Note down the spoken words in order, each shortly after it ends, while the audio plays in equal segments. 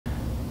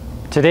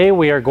Today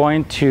we are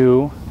going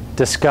to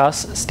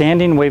discuss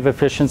standing wave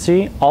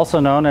efficiency, also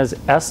known as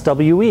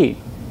SWE.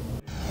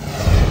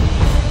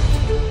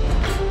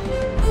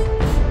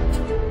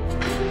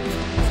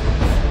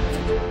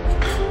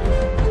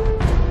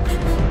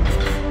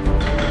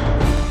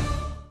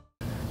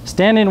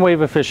 Standing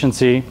wave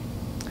efficiency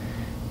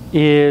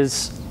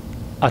is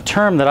a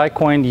term that I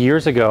coined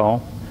years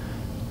ago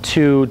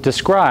to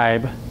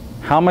describe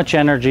how much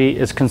energy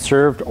is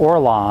conserved or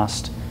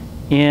lost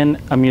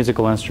in a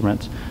musical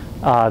instrument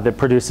that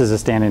produces a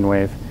standing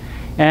wave.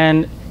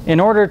 And in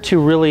order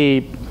to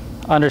really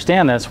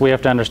understand this, we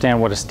have to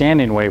understand what a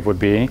standing wave would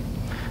be.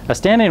 A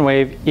standing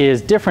wave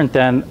is different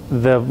than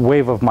the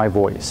wave of my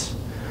voice.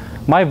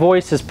 My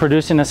voice is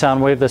producing a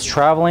sound wave that's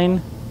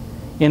traveling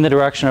in the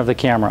direction of the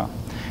camera,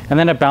 and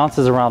then it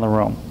bounces around the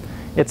room.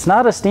 It's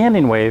not a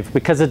standing wave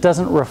because it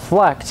doesn't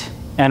reflect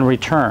and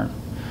return.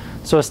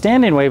 So a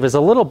standing wave is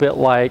a little bit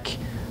like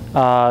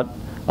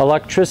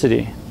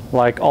electricity,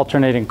 like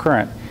alternating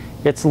current.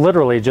 It's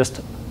literally just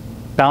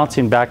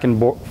bouncing back and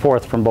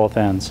forth from both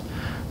ends.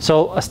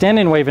 So a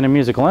standing wave in a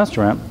musical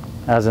instrument,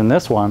 as in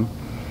this one,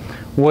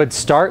 would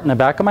start in the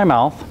back of my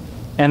mouth,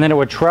 and then it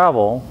would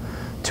travel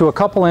to a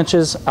couple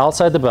inches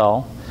outside the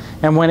bell,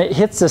 and when it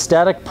hits the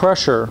static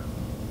pressure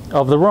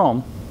of the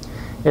room,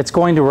 it's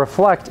going to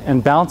reflect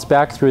and bounce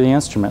back through the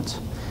instrument.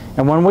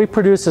 And when we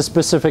produce a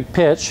specific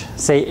pitch,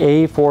 say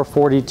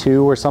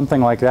A442 or something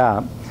like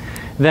that,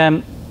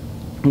 then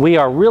we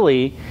are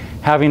really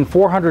having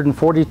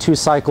 442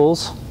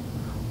 cycles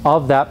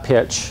of that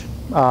pitch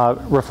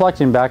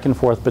reflecting back and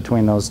forth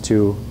between those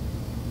two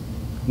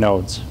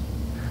nodes.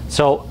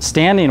 So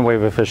standing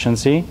wave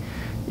efficiency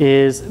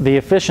is the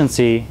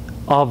efficiency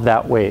of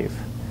that wave.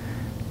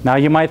 Now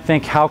you might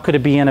think, how could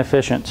it be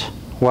inefficient?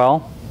 Well,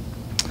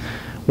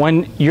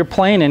 when you're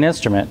playing an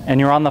instrument and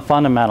you're on the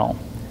fundamental,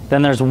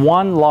 then there's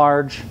one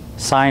large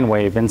sine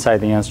wave inside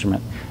the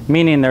instrument,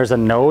 meaning there's a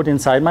node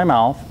inside my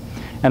mouth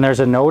and there's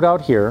a node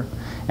out here,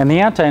 and the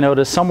antinode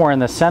is somewhere in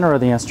the center of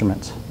the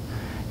instrument.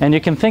 And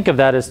you can think of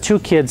that as two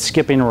kids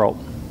skipping rope.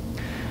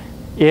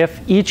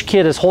 If each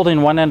kid is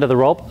holding one end of the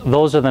rope,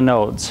 those are the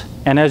nodes.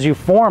 And as you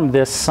form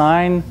this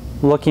sine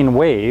looking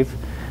wave,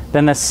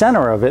 then the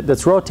center of it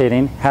that's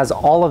rotating has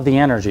all of the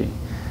energy.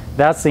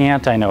 That's the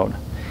antinode.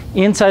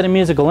 Inside a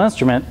musical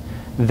instrument,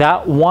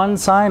 that one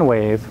sine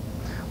wave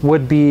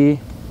would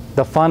be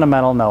the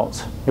fundamental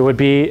notes. It would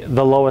be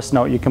the lowest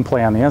note you can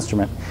play on the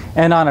instrument.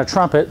 And on a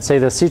trumpet, say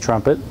the C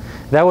trumpet,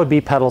 that would be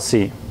pedal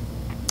C.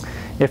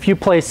 If you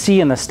play C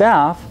in the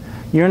staff,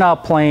 you're now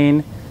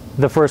playing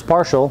the first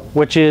partial,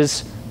 which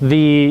is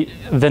the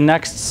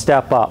next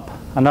step up.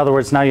 In other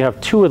words, now you have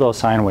two of those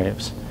sine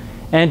waves.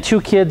 And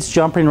two kids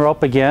jumping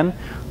rope again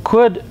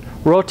could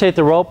rotate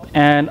the rope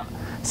and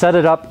set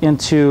it up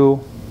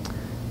into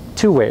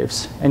two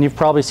waves, and you've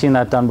probably seen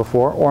that done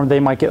before, or they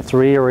might get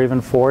three or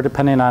even four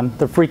depending on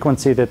the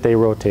frequency that they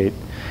rotate.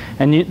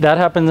 And that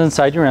happens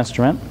inside your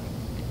instrument.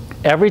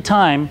 Every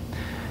time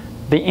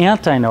the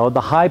antinode,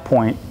 the high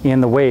point in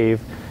the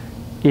wave,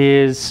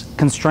 is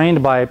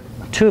constrained by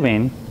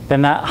tubing,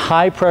 then that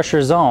high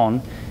pressure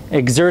zone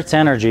exerts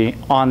energy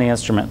on the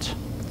instrument.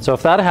 So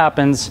if that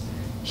happens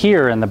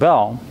here in the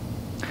bell,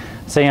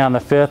 say on the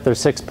fifth or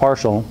sixth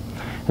partial,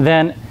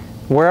 then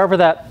wherever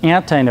that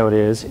antinode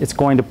is, it's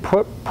going to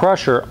put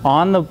pressure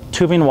on the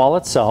tubing wall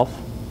itself,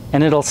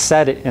 and it'll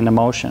set it into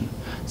motion.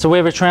 So we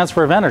have a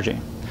transfer of energy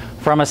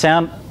from a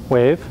sound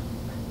wave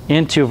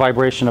into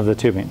vibration of the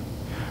tubing.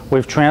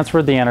 We've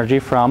transferred the energy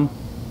from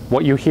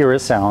what you hear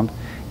as sound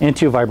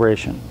into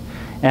vibration.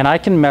 And I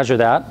can measure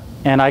that,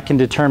 and I can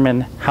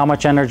determine how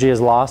much energy is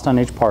lost on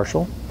each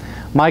partial.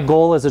 My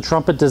goal as a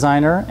trumpet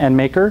designer and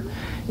maker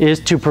is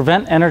to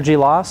prevent energy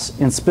loss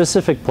in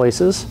specific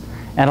places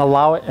and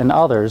allow it in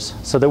others,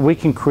 so that we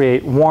can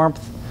create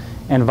warmth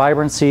and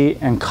vibrancy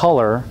and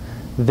color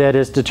that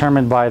is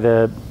determined by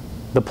the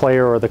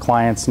player or the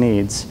client's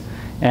needs.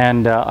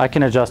 And I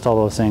can adjust all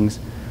those things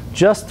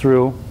just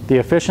through the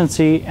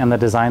efficiency and the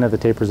design of the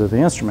tapers of the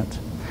instrument.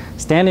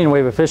 Standing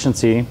wave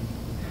efficiency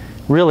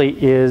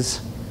really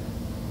is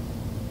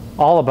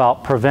all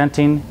about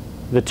preventing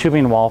the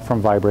tubing wall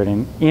from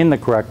vibrating in the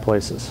correct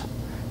places.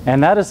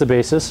 And that is the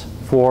basis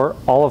for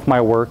all of my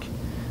work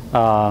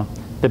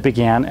that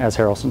began as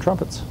Harrelson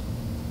Trumpets.